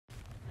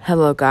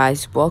Hello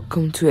guys,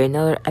 welcome to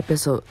another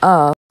episode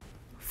of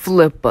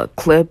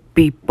Flipaclip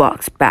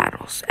Beatbox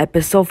Battles,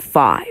 episode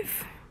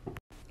 5.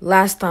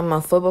 Last time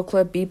on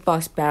Flipaclip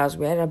Beatbox Battles,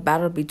 we had a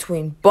battle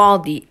between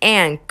Baldi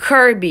and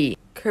Kirby.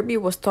 Kirby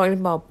was talking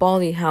about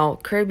Baldi, how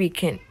Kirby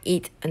can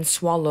eat and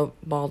swallow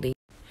Baldi,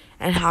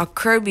 and how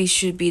Kirby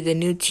should be the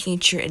new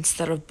teacher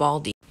instead of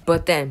Baldi.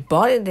 But then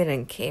Baldi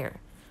didn't care.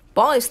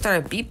 Baldi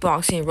started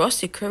beatboxing and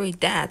roasted Kirby's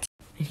dad,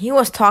 and he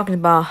was talking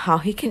about how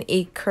he can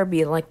eat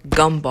Kirby like a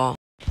gumball.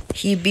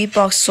 He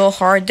beatboxed so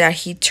hard that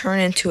he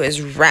turned into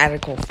his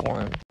radical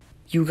form.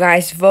 You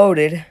guys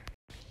voted,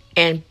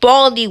 and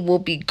Baldi will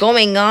be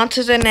going on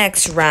to the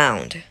next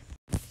round.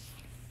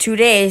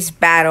 Today's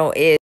battle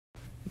is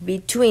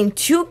between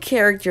two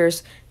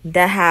characters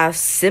that have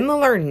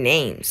similar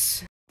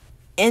names.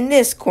 In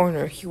this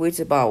corner, he weighs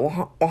about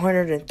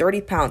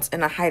 130 pounds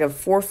and a height of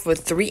 4 foot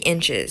 3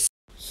 inches.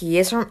 He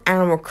is from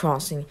Animal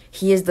Crossing.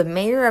 He is the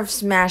mayor of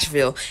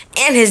Smashville,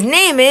 and his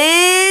name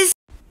is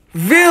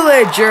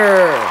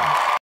Villager.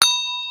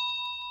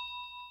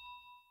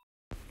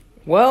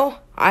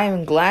 Well, I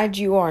am glad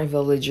you are,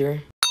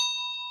 Villager.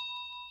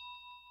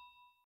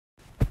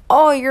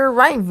 Oh, you're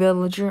right,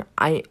 Villager.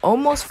 I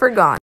almost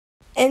forgot.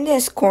 In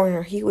this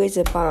corner, he weighs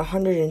about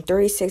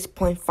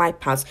 136.5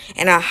 pounds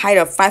and a height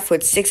of 5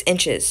 foot 6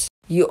 inches.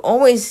 You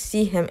always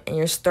see him in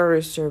your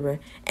starter server,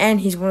 and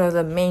he's one of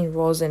the main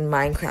roles in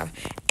Minecraft.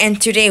 And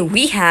today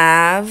we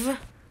have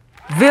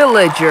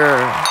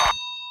Villager.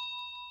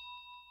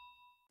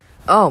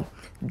 Oh,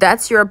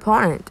 that's your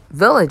opponent,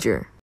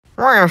 Villager.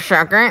 Wait a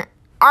second.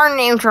 Our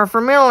names are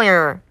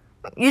familiar.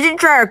 You didn't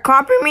try to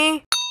copy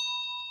me?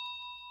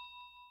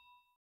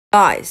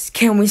 Guys,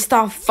 can we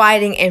stop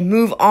fighting and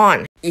move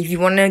on? If you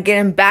want to get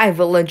him back,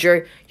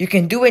 Villager, you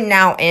can do it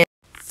now in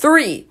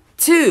 3,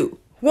 2,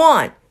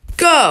 1,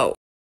 go!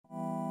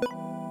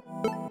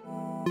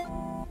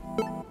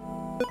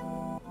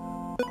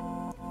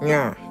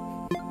 Yeah.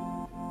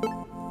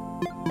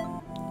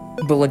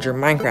 Villager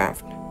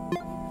Minecraft.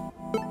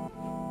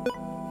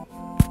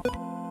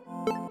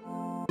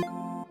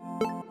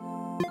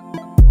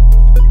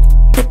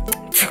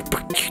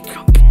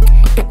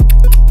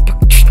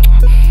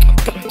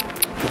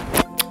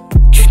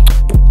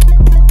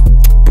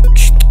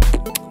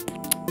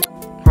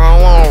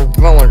 Hello,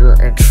 Villager,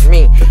 it's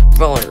me,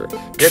 Villager.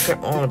 There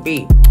can only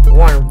be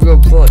one real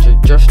villager,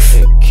 just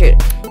a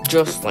kid,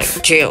 just like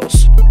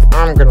Tails.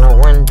 I'm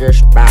gonna win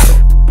this battle.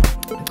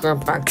 Go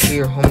back to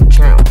your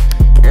hometown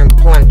and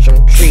plant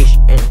some trees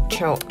and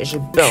tell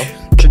Isabel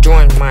to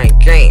join my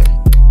game.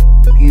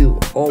 You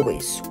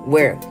always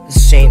wear the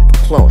same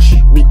clothes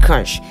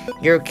because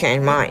you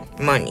can mine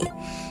money.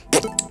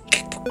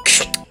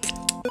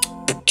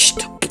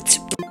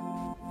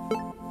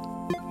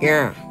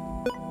 Yeah.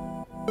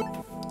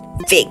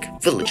 Fake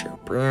Villager,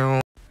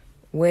 bro.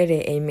 What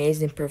an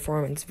amazing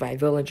performance by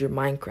Villager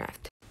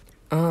Minecraft.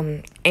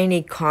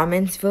 Any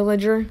comments,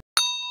 Villager?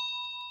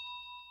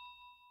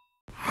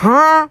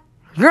 Huh?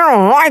 You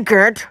don't like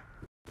it?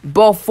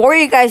 Before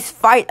you guys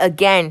fight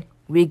again,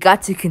 we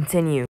got to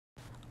continue.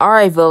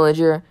 Alright,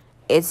 Villager,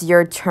 it's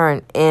your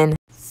turn in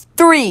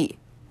 3,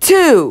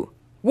 2,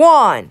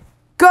 1,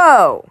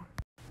 go!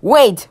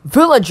 Wait,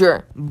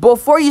 Villager,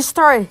 before you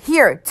start,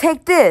 here,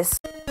 take this.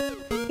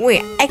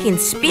 Wait, I can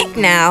speak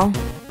now.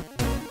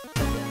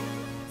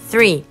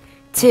 3,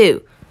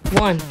 2,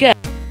 1, go.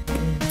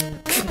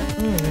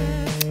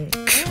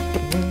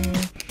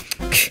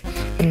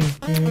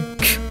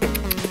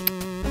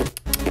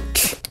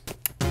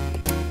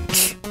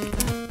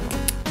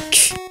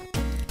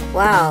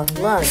 Wow,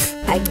 look,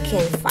 I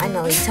can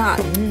finally talk.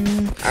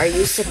 Are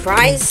you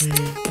surprised?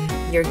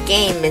 Your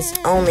game is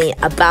only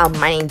about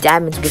mining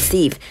diamonds with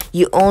Steve.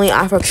 You only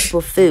offer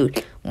people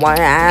food, while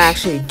I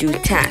actually do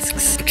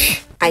tasks.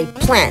 I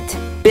plant,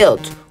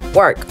 build,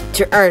 work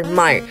to earn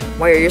money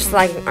while you're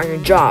slacking on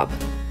your job.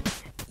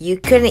 You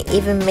couldn't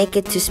even make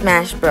it to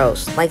Smash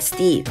Bros. Like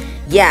Steve.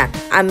 Yeah,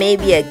 I may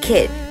be a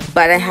kid,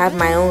 but I have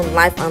my own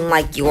life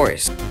unlike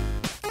yours.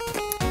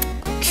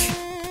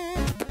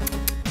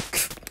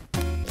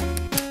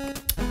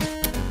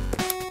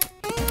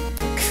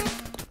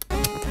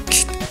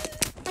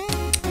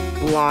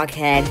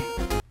 Blockhead.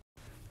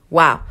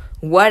 Wow,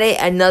 what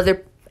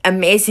another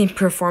amazing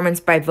performance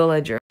by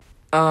Villager.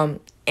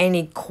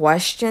 Any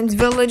questions,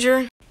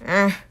 Villager?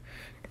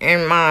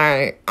 In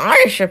my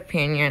honest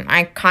opinion,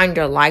 I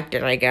kinda liked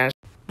it, I guess.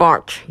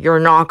 But you're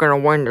not gonna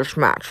win this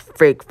match,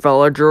 fake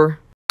Villager.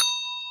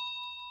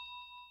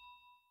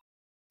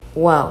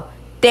 Well,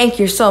 thank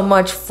you so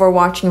much for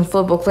watching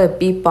Flipaclip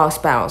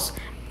Beatbox Battles.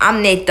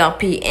 I'm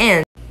Nate.P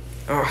and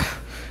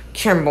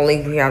can't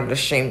believe we have the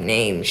same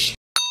names.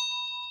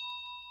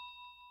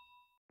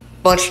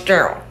 But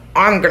still,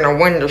 I'm gonna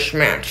win this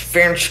match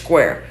fair and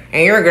square,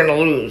 and you're gonna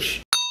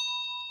lose.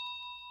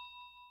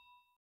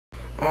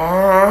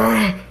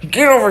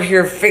 Get over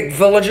here, fake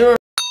Villager.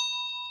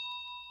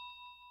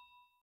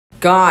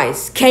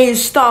 Guys, can you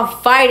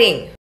stop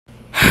fighting?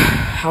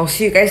 I'll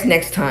see you guys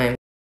next time.